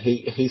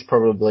 he's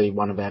probably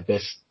one of our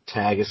best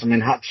taggers. I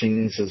mean,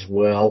 Hutchings as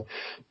well,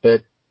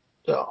 but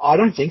I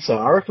don't think so.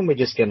 I reckon we're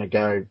just going to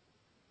go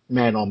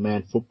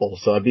man-on-man football.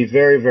 So I'd be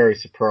very, very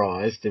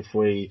surprised if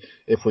we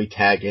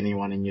tag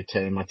anyone in your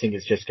team. I think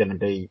it's just going to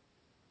be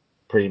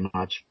pretty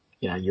much,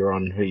 you're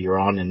on who you're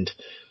on and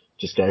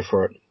just go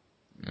for it.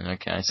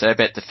 Okay, so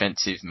about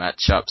defensive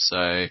matchup,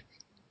 so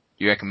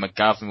you reckon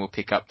McGovern will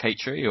pick up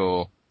Petrie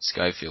or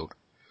Schofield?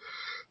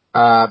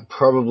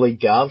 Probably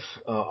Gov.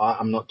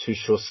 I'm not too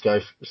sure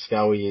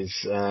Scully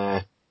is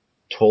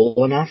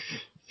tall enough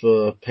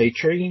for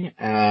Petrie.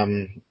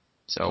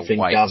 So I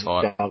think weight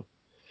Gov.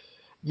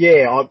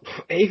 Yeah,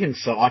 even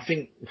so, I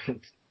think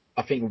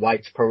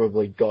weight's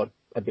probably got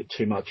a bit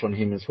too much on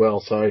him as well.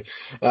 So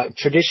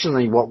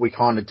traditionally, what we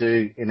kind of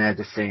do in our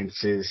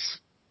defence is,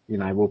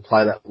 we'll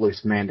play that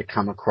loose man to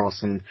come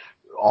across, and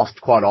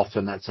quite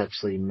often that's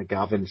actually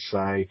McGovern.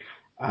 So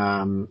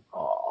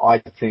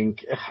I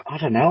think, I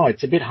don't know,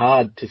 it's a bit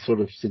hard to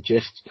sort of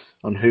suggest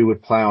on who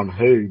would play on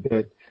who,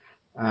 but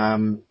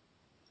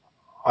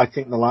I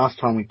think the last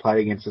time we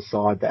played against a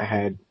side that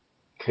had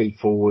key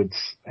forwards,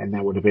 and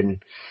that would have been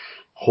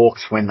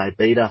Hawks when they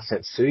beat us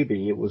at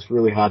Subi, it was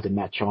really hard to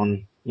match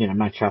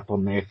up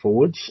on their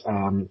forwards.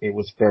 It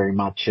was very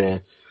much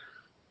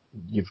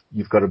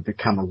you've got to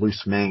become a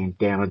loose man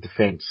down a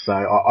defence. So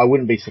I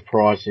wouldn't be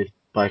surprised if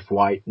both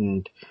Waite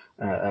and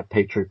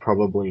Petrie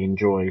probably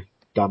enjoy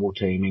double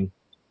teaming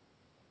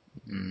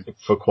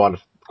for quite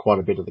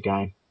a bit of the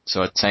game.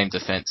 So a team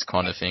defence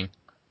kind of thing.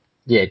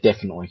 Yeah,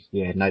 definitely.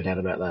 Yeah, no doubt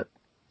about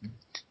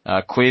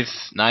that. Quiv,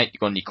 Nate, you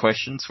got any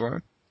questions for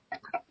him?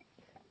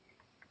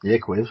 Yeah,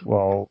 Quiv.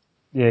 Well,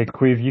 yeah,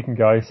 Quiv, you can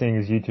go, seeing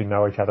as you two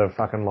know each other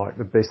fucking like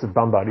the best of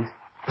bum buddies.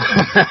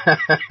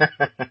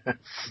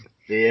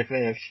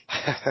 BFF.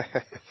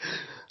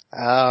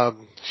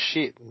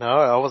 Shit, no,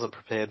 I wasn't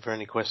prepared for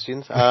any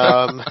questions.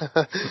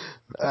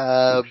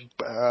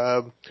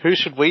 Who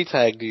should we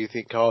tag, do you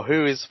think? Or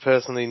who is the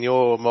person in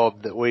your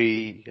mob that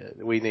we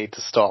need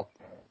to stop?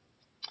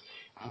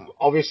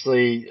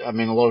 Obviously, I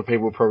mean, a lot of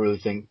people probably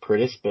think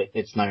Pritis, but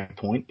it's no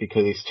point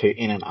because he's too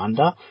in and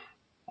under.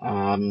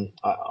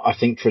 I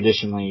think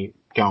traditionally,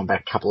 going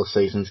back a couple of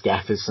seasons,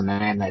 Gaff is the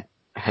man that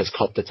has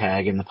copped a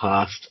tag in the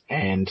past,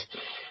 and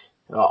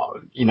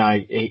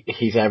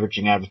he's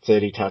averaging over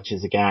 30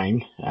 touches a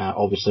game,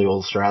 obviously all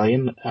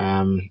Australian.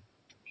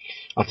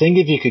 I think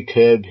if you could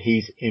curb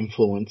his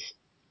influence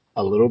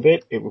a little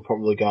bit, it would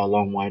probably go a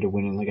long way to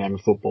winning the game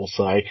of football.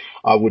 So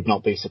I would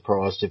not be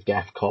surprised if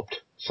Gaff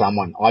copped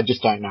someone. I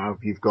just don't know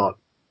if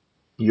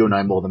you'll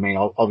know more than me,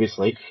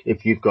 obviously,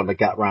 if you've got a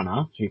gut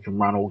runner who can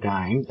run all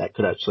game, that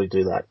could actually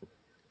do that.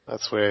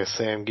 That's where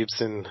Sam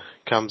Gibson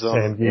comes on.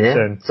 Sam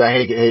Gibson. Yeah.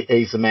 So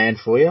he's the man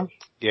for you?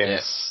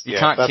 Yes. You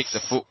can't kick the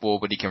football,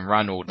 but he can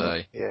run all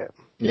day. Yeah.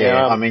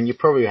 Yeah, I mean, you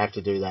probably have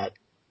to do that.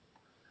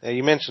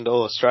 You mentioned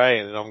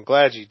All-Australian, and I'm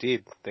glad you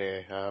did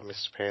there,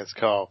 Mr.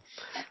 Pantskyle.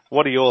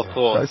 What are your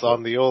thoughts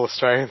on the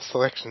All-Australian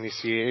selection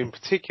this year, in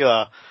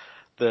particular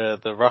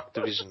the ruck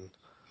division?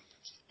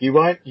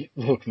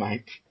 Look,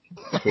 mate,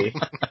 quick,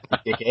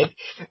 dickhead.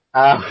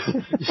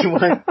 You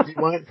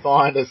won't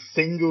find a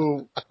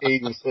single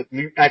Eagles.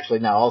 Actually,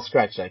 no, I'll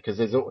scratch that because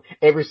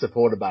every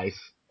supporter base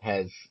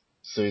has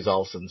Suze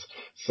Olsen's.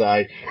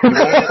 So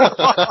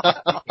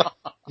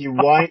you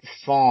won't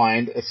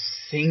find a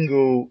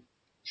single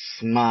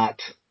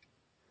smart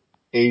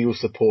Eagle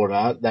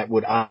supporter that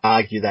would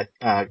argue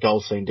that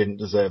Goldstein didn't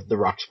deserve the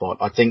ruck spot.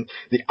 I think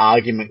the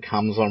argument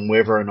comes on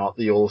whether or not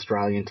the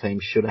All-Australian team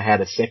should have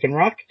had a second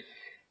ruck,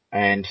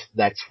 and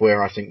that's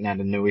where I think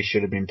Natanui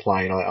should have been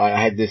played.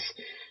 I had this,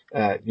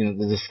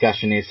 the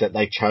discussion is that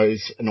they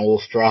chose an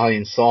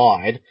All-Australian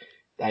side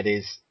that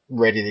is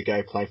ready to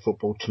go play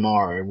football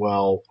tomorrow.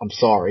 Well, I'm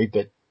sorry,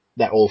 but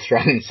that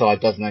All-Australian side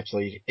doesn't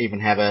actually even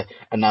have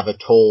another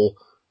tall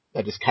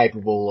that is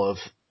capable of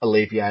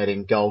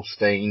alleviating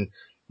Goldstein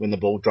when the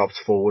ball drops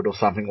forward or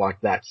something like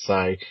that.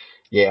 So,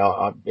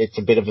 yeah, it's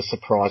a bit of a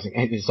surprising.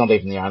 It's not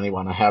even the only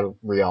one. How did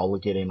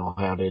Riola get in, or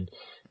how did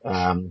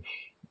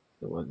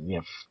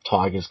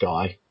Tigers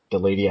guy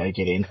Delidio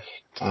get in?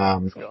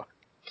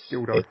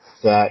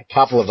 It's a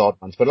couple of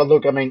odd ones. But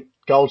look, I mean,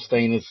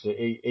 Goldstein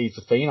he's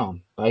a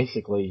phenom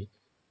basically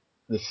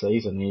this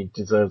season. He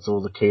deserves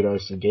all the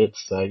kudos he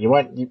gets. So you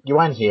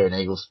won't hear an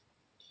Eagles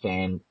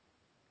fan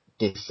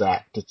diss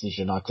that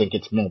decision. I think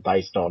it's more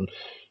based on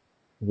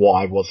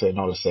why was there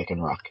not a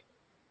second ruck.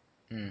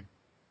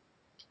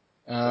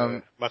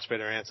 Much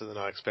better answer than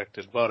I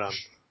expected. Well done.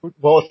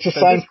 Well, it's the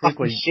same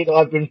fucking shit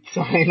I've been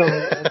saying on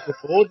the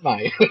board,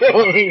 mate.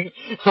 I mean,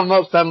 I'm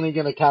not suddenly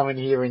going to come in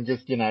here and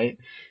just,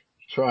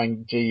 try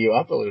and G you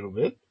up a little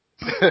bit.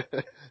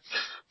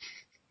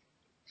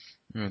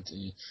 Oh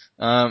dear.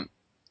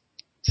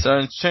 So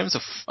in terms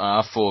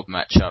of forward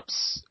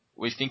matchups,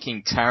 we're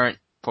thinking Tarrant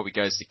probably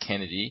goes to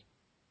Kennedy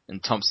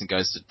and Thompson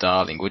goes to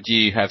Darling. Would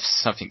you have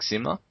something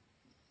similar?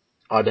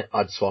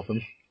 I'd swap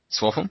them.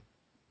 Swap them?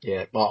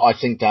 Yeah, well, I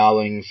think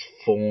Darling's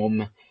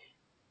form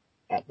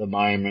at the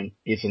moment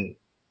isn't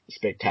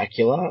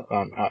spectacular.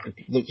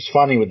 It's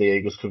funny with the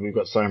Eagles because we've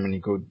got so many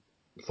good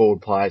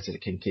forward players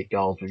that can kick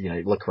goals.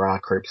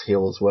 LeCras, Cripps,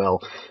 Hill as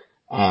well.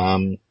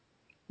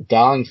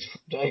 Darling's,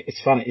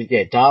 it's funny.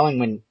 Yeah, Darling,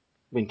 when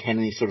when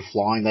Kennedy's sort of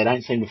flying, they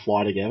don't seem to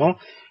fly together.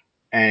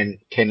 And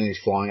Kennedy's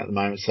flying at the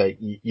moment, so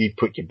you'd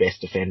put your best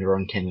defender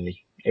on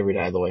Kennedy every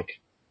day of the week.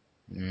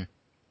 Mm.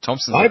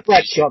 Thompson's I hope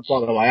Brad Scott, by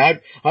the way, I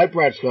hope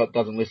Brad Scott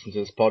doesn't listen to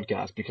this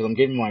podcast because I'm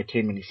giving away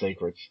too many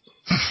secrets.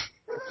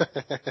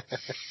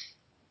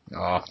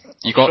 Oh,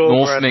 you got Sure,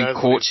 Northmen Brad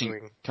knows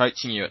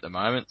coaching you at the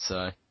moment,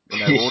 so you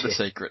know all the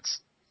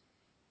secrets.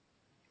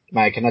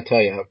 Mate, can I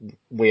tell you,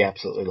 we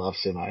absolutely love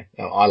Simo.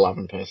 I love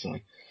him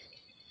personally.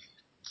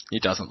 He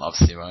doesn't love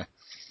Simo.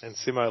 And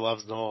Simo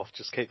loves North.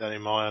 Just keep that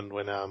in mind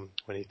when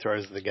he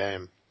throws the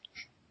game.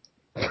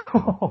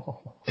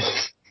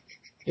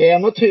 Yeah,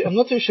 I'm not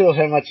too sure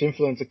how much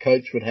influence a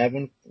coach would have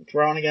in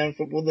throwing a game of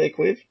football there,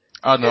 Quiv.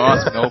 Oh no,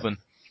 ask Melbourne.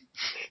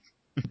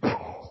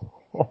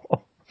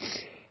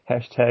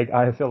 Hashtag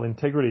AFL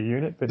integrity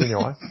unit, but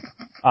anyway.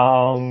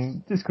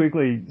 Just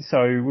quickly,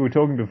 so we were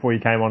talking before you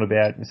came on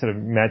about sort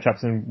of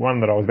matchups, and one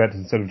that I was about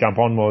to sort of jump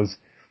on was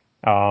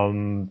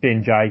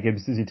Ben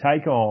Jacobs. Does he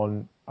take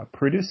on a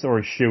Pritis or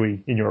a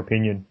Shuey, in your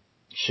opinion?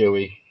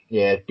 Shuey.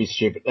 Yeah, it'd be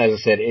stupid. As I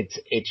said,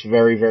 it's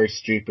very, very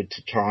stupid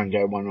to try and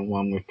go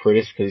one-on-one with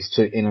Pritis because he's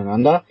too in and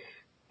under.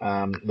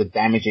 The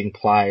damaging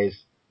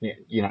players,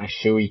 you know,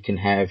 Shuey can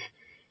have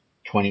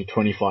 20,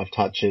 25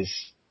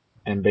 touches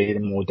and be the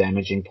more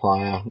damaging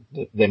player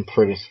than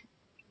Pritis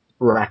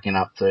racking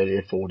up 30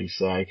 or 40.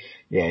 So,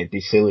 yeah, it'd be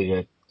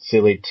silly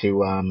to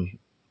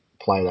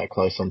play that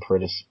close on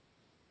Pritis.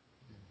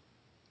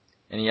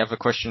 Any other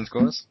questions,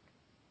 guys?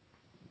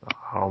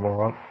 I'm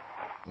alright.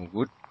 All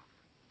good.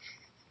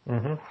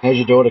 Mm-hmm. How's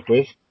your daughter,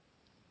 Quiv?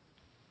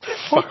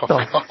 What the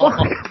fuck?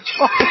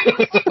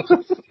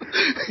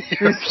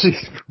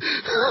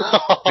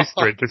 This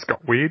thread just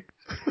got weird.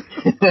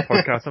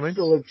 Podcast, I mean.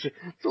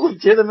 It's a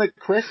legitimate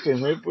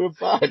question. We're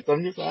bugged.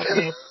 I'm just asking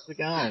how things are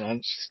going. I'm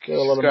just got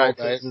a lot of Great,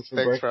 mate. Maltesers for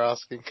Thanks breakfast. for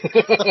asking.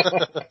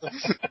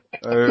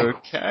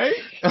 Okay.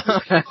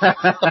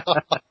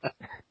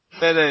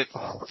 Better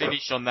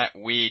finish on that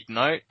weird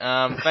note.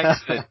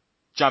 Thanks for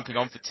jumping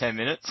on for 10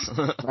 minutes.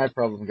 No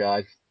problem,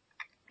 guys.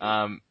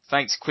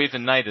 Thanks, Quiv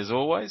and Nate, as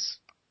always.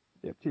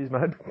 Yep, cheers,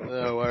 mate.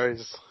 No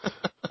worries.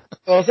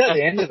 Oh, is that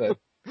the end of it?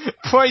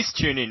 Please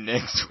tune in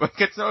next week.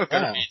 It's not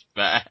going to be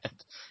bad.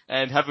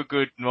 And have a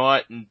good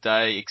night and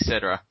day,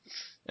 etc.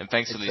 And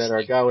thanks for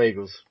listening. Go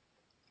Eagles.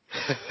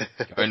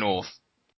 Go North.